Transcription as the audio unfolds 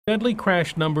Deadly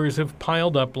crash numbers have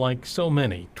piled up like so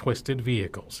many twisted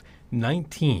vehicles.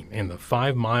 19 in the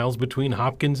 5 miles between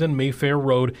Hopkins and Mayfair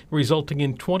Road, resulting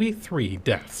in 23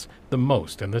 deaths, the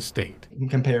most in the state. We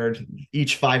compared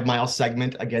each 5-mile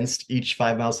segment against each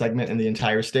 5-mile segment in the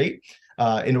entire state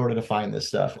in order to find this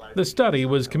stuff. The study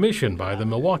was commissioned by the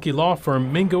Milwaukee law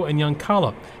firm Mingo and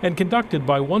Yancala and conducted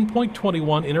by 1.21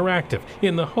 Interactive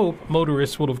in the hope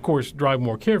motorists will, of course, drive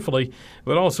more carefully,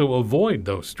 but also avoid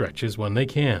those stretches when they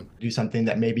can. Do something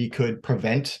that maybe could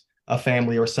prevent a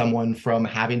family or someone from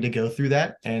having to go through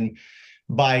that. And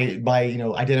by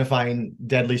identifying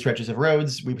deadly stretches of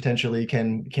roads, we potentially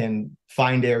can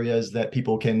find areas that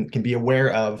people can be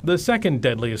aware of. The second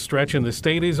deadliest stretch in the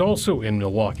state is also in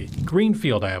Milwaukee,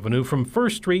 Greenfield Avenue from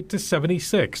 1st Street to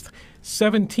 76th.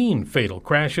 17 fatal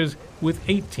crashes with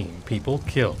 18 people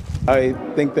killed. I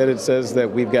think that it says that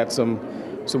we've got some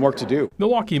work to do.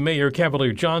 Milwaukee Mayor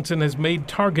Cavalier Johnson has made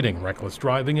targeting reckless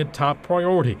driving a top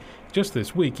priority. Just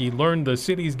this week, he learned the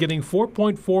city's getting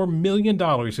 $4.4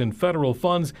 million in federal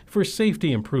funds for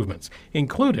safety improvements,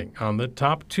 including on the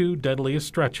top 2 deadliest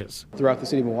stretches. Throughout the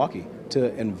city of Milwaukee,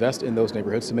 to invest in those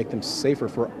neighborhoods to make them safer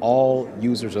for all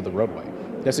users of the roadway.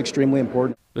 That's extremely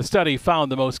important. The study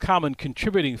found the most common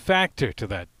contributing factor to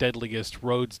that deadliest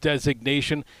roads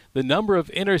designation, the number of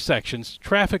intersections,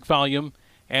 traffic volume,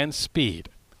 and speed.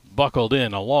 Buckled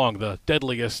in along the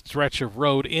deadliest stretch of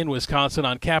road in Wisconsin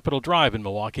on Capitol Drive in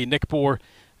Milwaukee, Nick Bohr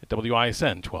at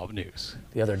WISN 12 News.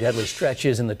 The other deadly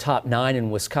stretches in the top 9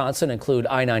 in Wisconsin include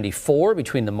I-94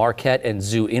 between the Marquette and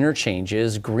Zoo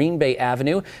interchanges, Green Bay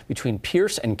Avenue between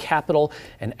Pierce and Capitol,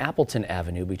 and Appleton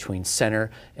Avenue between Center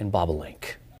and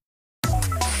Bobolink.